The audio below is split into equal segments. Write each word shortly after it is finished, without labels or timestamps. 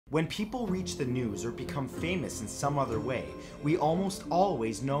When people reach the news or become famous in some other way, we almost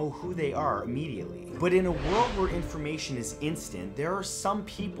always know who they are immediately. But in a world where information is instant, there are some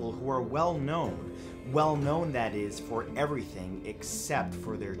people who are well known. Well known, that is, for everything except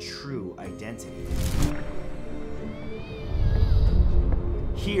for their true identity.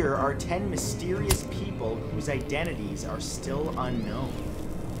 Here are 10 mysterious people whose identities are still unknown.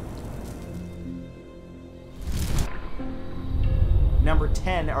 Number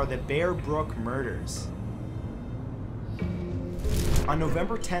 10 are the Bear Brook murders. On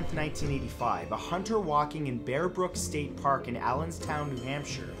November 10, 1985, a hunter walking in Bear Brook State Park in Allenstown, New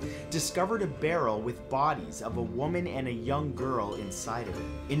Hampshire, discovered a barrel with bodies of a woman and a young girl inside of it.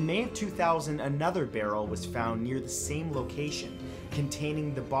 In May of 2000, another barrel was found near the same location,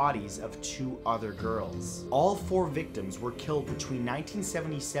 containing the bodies of 2 other girls. All 4 victims were killed between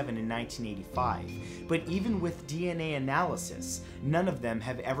 1977 and 1985, but even with DNA analysis, none of them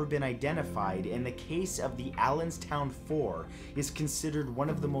have ever been identified, and the case of the Allenstown 4 is considered one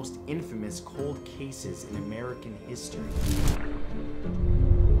of the most infamous cold cases in American history.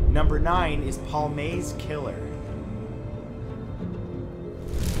 Number 9 is Palme's killer.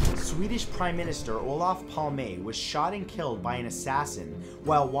 Swedish Prime Minister Olof Palme was shot and killed by an assassin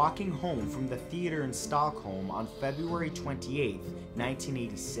while walking home from the theater in Stockholm on February 28,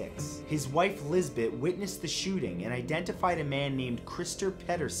 1986. His wife Lisbeth witnessed the shooting and identified a man named Christer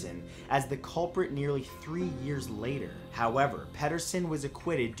Pettersson as the culprit nearly 3 years later. However, Pettersson was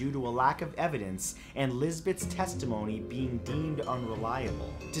acquitted due to a lack of evidence and Lisbeth's testimony being deemed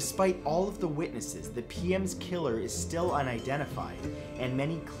unreliable. Despite all of the witnesses, the PM's killer is still unidentified, and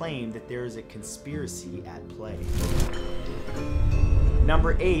many claim that there is a conspiracy at play.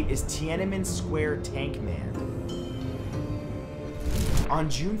 Number 8 is Tiananmen Square Tank Man. On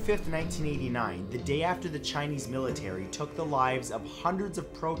June 5, 1989, the day after the Chinese military took the lives of hundreds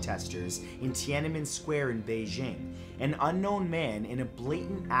of protesters in Tiananmen Square in Beijing, an unknown man, in a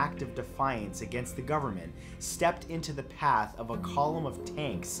blatant act of defiance against the government, stepped into the path of a column of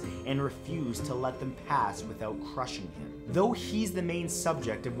tanks and refused to let them pass without crushing him. Though he's the main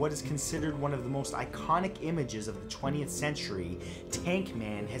subject of what is considered one of the most iconic images of the 20th century, Tank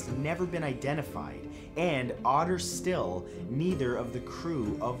Man has never been identified, and, odder still, neither of the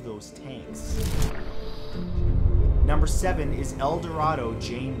crew of those tanks. Number 7 is El Dorado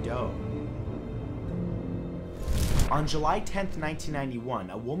Jane Doe. On July 10, 1991,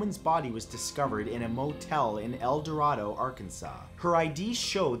 a woman's body was discovered in a motel in El Dorado, Arkansas. Her ID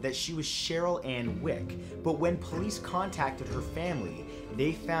showed that she was Cheryl Ann Wick, but when police contacted her family,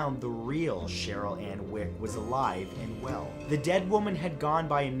 they found the real Cheryl Ann Wick was alive and well. The dead woman had gone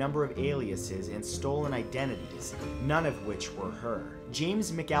by a number of aliases and stolen identities, none of which were her.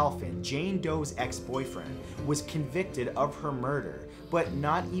 James McAlphin, Jane Doe's ex-boyfriend, was convicted of her murder, but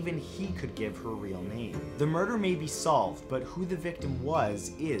not even he could give her real name. The murder may be solved, but who the victim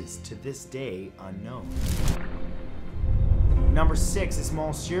was is, to this day, unknown. Number 6 is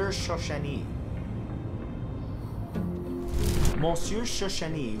Monsieur Shoshani. Monsieur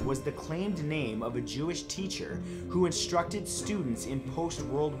Shoshani was the claimed name of a Jewish teacher who instructed students in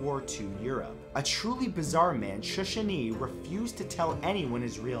post-World War II Europe. A truly bizarre man, Shoshani refused to tell anyone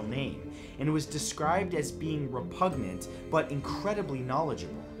his real name and was described as being repugnant but incredibly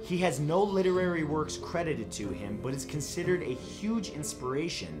knowledgeable. He has no literary works credited to him, but is considered a huge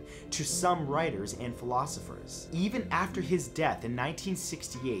inspiration to some writers and philosophers. Even after his death in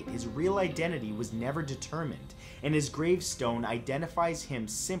 1968, his real identity was never determined, and his gravestone identifies him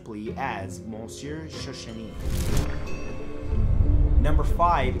simply as Monsieur Shoshani. Number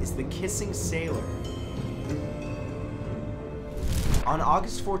 5 is the Kissing Sailor. On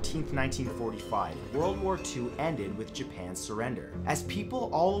August 14, 1945, World War II ended with Japan's surrender. As people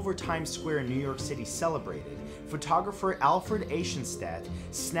all over Times Square in New York City celebrated, photographer Alfred Eisenstadt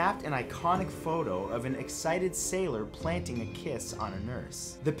snapped an iconic photo of an excited sailor planting a kiss on a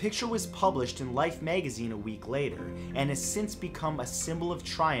nurse. The picture was published in Life magazine a week later, and has since become a symbol of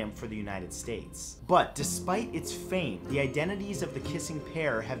triumph for the United States. But despite its fame, the identities of the kissing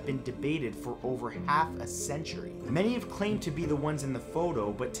pair have been debated for over half a century. Many have claimed to be the ones in the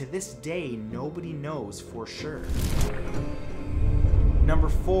photo, but to this day, nobody knows for sure. Number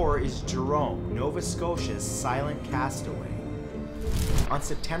 4 is Jerome, Nova Scotia's silent castaway. On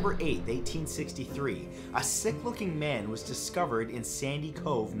September 8, 1863, a sick-looking man was discovered in Sandy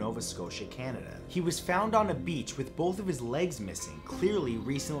Cove, Nova Scotia, Canada. He was found on a beach with both of his legs missing, clearly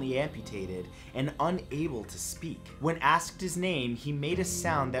recently amputated, and unable to speak. When asked his name, he made a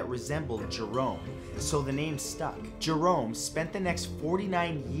sound that resembled Jerome, so the name stuck. Jerome spent the next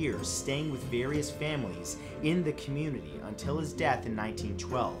 49 years staying with various families in the community until his death in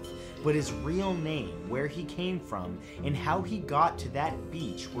 1912. But his real name, where he came from, and how he got to that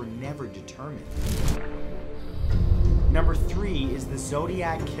beach were never determined. Number 3 is the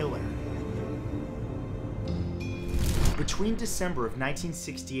Zodiac Killer. Between December of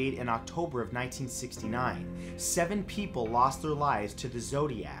 1968 and October of 1969, 7 people lost their lives to the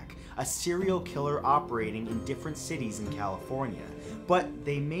Zodiac, a serial killer operating in different cities in California, but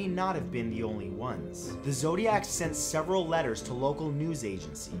they may not have been the only ones. The Zodiac sent several letters to local news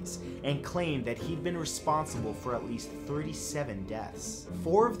agencies and claimed that he'd been responsible for at least 37 deaths.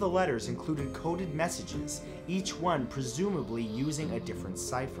 4 of the letters included coded messages, each one presumably using a different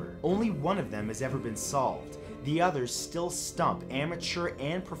cipher. Only one of them has ever been solved. The others still stump amateur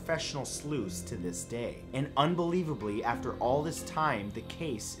and professional sleuths to this day. And unbelievably, after all this time, the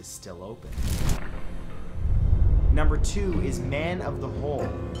case is still open. Number 2 is Man of the Hole.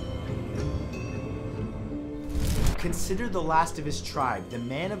 Considered the last of his tribe, the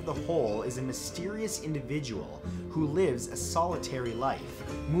Man of the Hole is a mysterious individual who lives a solitary life,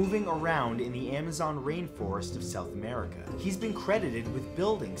 moving around in the Amazon rainforest of South America. He's been credited with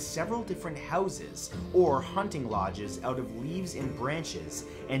building several different houses or hunting lodges out of leaves and branches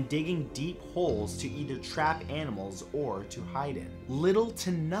and digging deep holes to either trap animals or to hide in. Little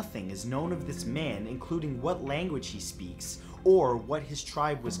to nothing is known of this man, including what language he speaks or what his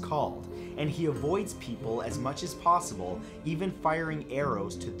tribe was called, and he avoids people as much as possible, even firing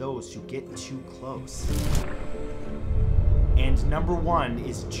arrows to those who get too close. And number 1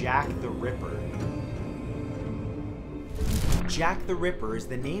 is Jack the Ripper. Jack the Ripper is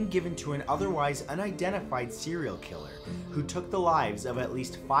the name given to an otherwise unidentified serial killer who took the lives of at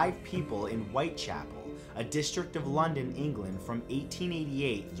least 5 people in Whitechapel, a district of London, England from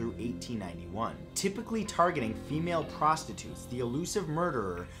 1888 through 1891. Typically targeting female prostitutes, the elusive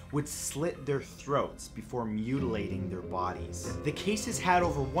murderer would slit their throats before mutilating their bodies. The case has had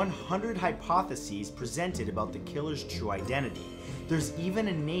over 100 hypotheses presented about the killer's true identity. There's even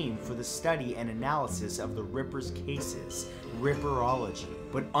a name for the study and analysis of the Ripper's cases, Ripperology.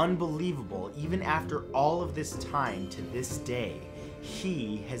 But unbelievable, even after all of this time to this day,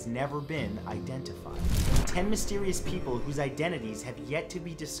 he has never been identified. 10 mysterious people whose identities have yet to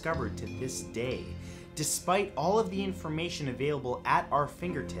be discovered to this day. Despite all of the information available at our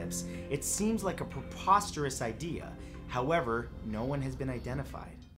fingertips, it seems like a preposterous idea. However, no one has been identified.